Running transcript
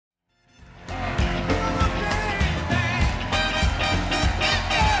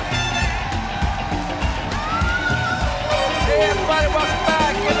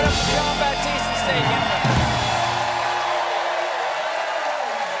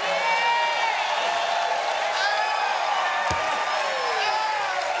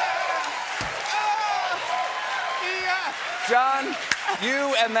John,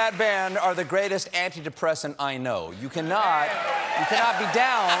 you and that band are the greatest antidepressant I know. You cannot be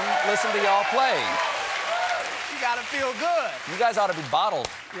down. Listen to y'all play. You gotta feel good. You guys ought to be bottled.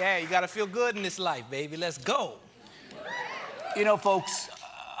 Yeah, you gotta feel good in this life, baby. Let's go. You know, folks,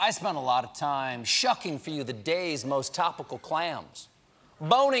 I spent a lot of time shucking for you the day's most topical clams,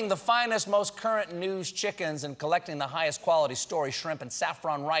 boning the finest, most current news chickens, and collecting the highest quality story shrimp and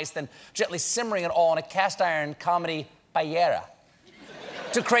saffron rice, then gently simmering it all in a cast-iron comedy paella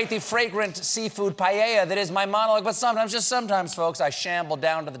to create the fragrant seafood paella that is my monologue. But sometimes, just sometimes, folks, I shamble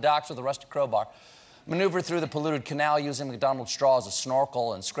down to the docks with a rusty crowbar, maneuver through the polluted canal using McDonald's straw as a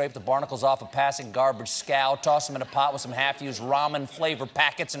snorkel, and scrape the barnacles off a passing garbage scow, toss them in a pot with some half-used ramen flavor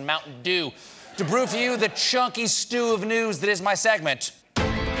packets and Mountain Dew to brew for you the chunky stew of news that is my segment. Look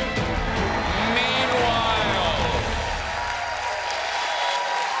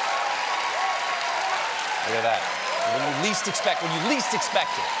at that. When you least expect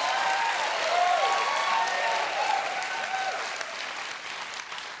it.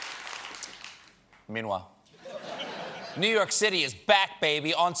 Meanwhile, New York City is back,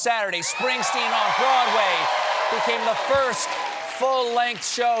 baby. On Saturday, Springsteen on Broadway became the first full-length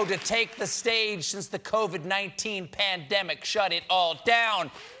show to take the stage since the COVID-19 pandemic shut it all down.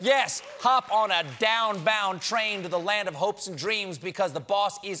 Yes, hop on a downbound train to the land of hopes and dreams because the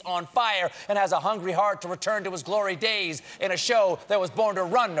boss is on fire and has a hungry heart to return to his glory days in a show that was born to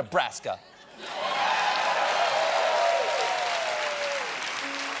run Nebraska.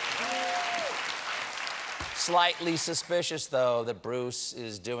 Slightly suspicious, though, that Bruce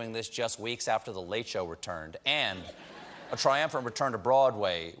is doing this just weeks after The Late Show returned, and a triumphant return to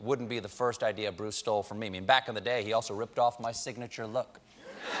Broadway wouldn't be the first idea Bruce stole from me. I mean, back in the day, he also ripped off my signature look.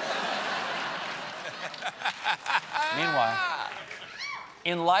 Meanwhile,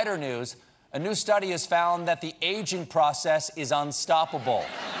 in lighter news, a new study has found that the aging process is unstoppable.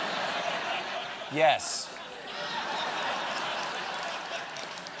 Yes.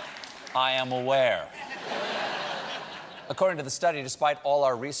 I am aware. According to the study, despite all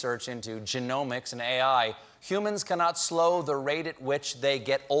our research into genomics and AI, humans cannot slow the rate at which they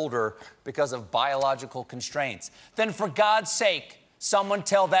get older because of biological constraints. Then, for God's sake, someone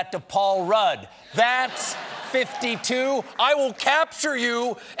tell that to Paul Rudd. That's 52. I will capture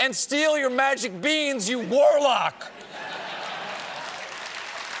you and steal your magic beans, you warlock.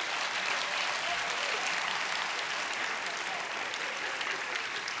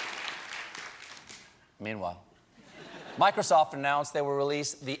 Meanwhile, Microsoft announced they will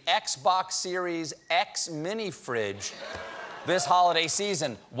release the Xbox Series X mini fridge this holiday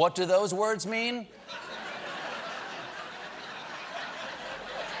season. What do those words mean?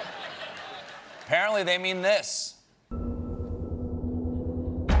 Apparently they mean this.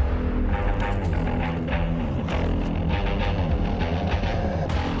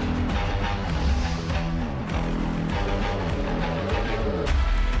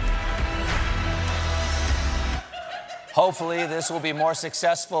 Hopefully, this will be more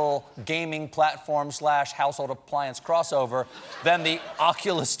successful gaming platform / household appliance crossover than the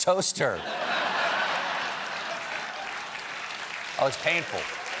Oculus toaster. Oh, it's painful.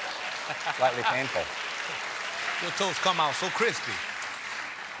 Slightly painful. Your toast come out so crispy.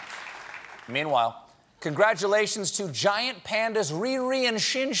 Meanwhile, congratulations to giant pandas Riri and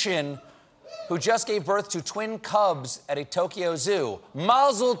Shinshin, who just gave birth to twin cubs at a Tokyo zoo.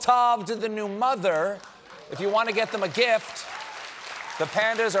 Mazel tov to the new mother. If you want to get them a gift, the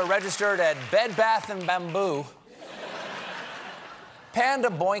pandas are registered at Bed Bath & Bamboo. Panda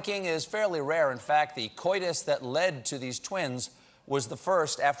boinking is fairly rare. In fact, the coitus that led to these twins was the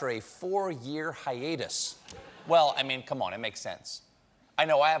first after a 4-year hiatus. Well, I mean, come on, it makes sense. I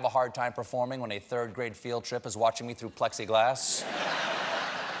know I have a hard time performing when a 3rd grade field trip is watching me through plexiglass.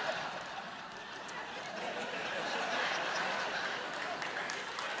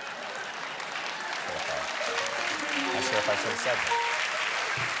 I should have said that.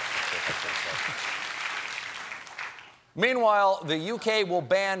 Meanwhile, the UK will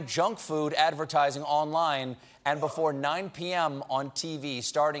ban junk food advertising online and before 9 p.m. on TV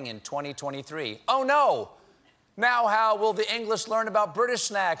starting in 2023. Oh no! Now how will the English learn about British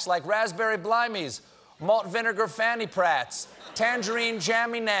snacks like raspberry blimies, malt vinegar fanny prats, tangerine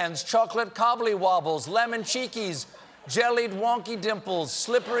jammy nans, chocolate cobbly wobbles, lemon cheekies, jellied wonky dimples,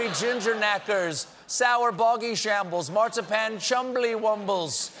 slippery ginger knackers, sour boggy shambles, marzipan chumbly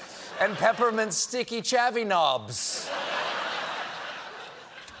wumbles, and peppermint sticky chavvy knobs?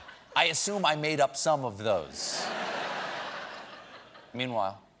 I assume I made up some of those.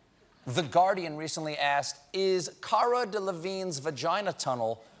 Meanwhile, The Guardian recently asked, is Cara Delevingne's vagina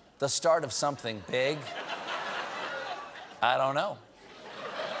tunnel the start of something big? I don't know.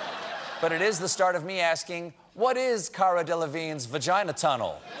 But it is the start of me asking, what is Cara Delevingne's vagina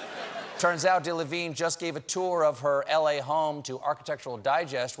tunnel? Turns out Delevingne just gave a tour of her LA home to Architectural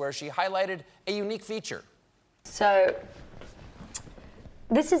Digest where she highlighted a unique feature. So,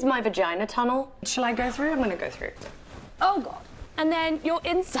 this is my vagina tunnel. Shall I go through? I'm gonna go through. Oh, God. And then you're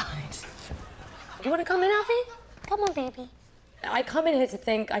inside. You wanna come in, Alfie? Come on, baby. I come in here to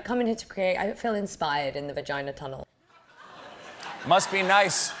think, I come in here to create, I feel inspired in the vagina tunnel. Must be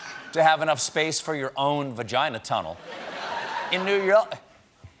nice to have enough space for your own vagina tunnel. In New York...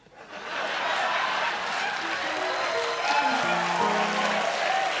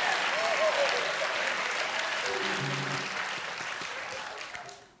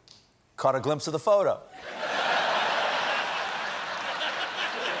 Caught a glimpse of the photo.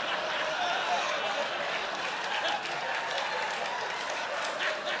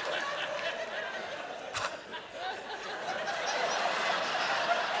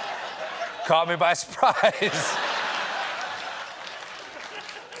 Caught me by surprise.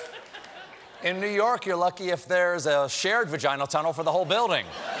 In New York, you're lucky if there's a shared vaginal tunnel for the whole building.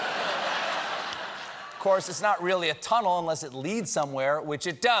 Of course, it's not really a tunnel unless it leads somewhere, which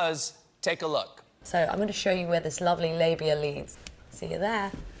it does. Take a look. So I'm going to show you where this lovely labia leads. See you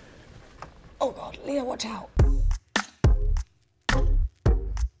there. Oh, God, Leo, watch out.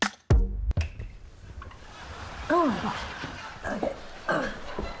 Oh, my gosh. Okay.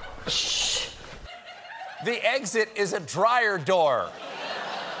 Shh. The exit is a dryer door.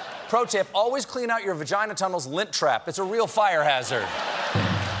 Pro tip, always clean out your vagina tunnel's lint trap. It's a real fire hazard.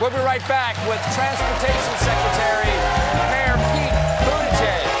 We'll be right back with Transportation Secretary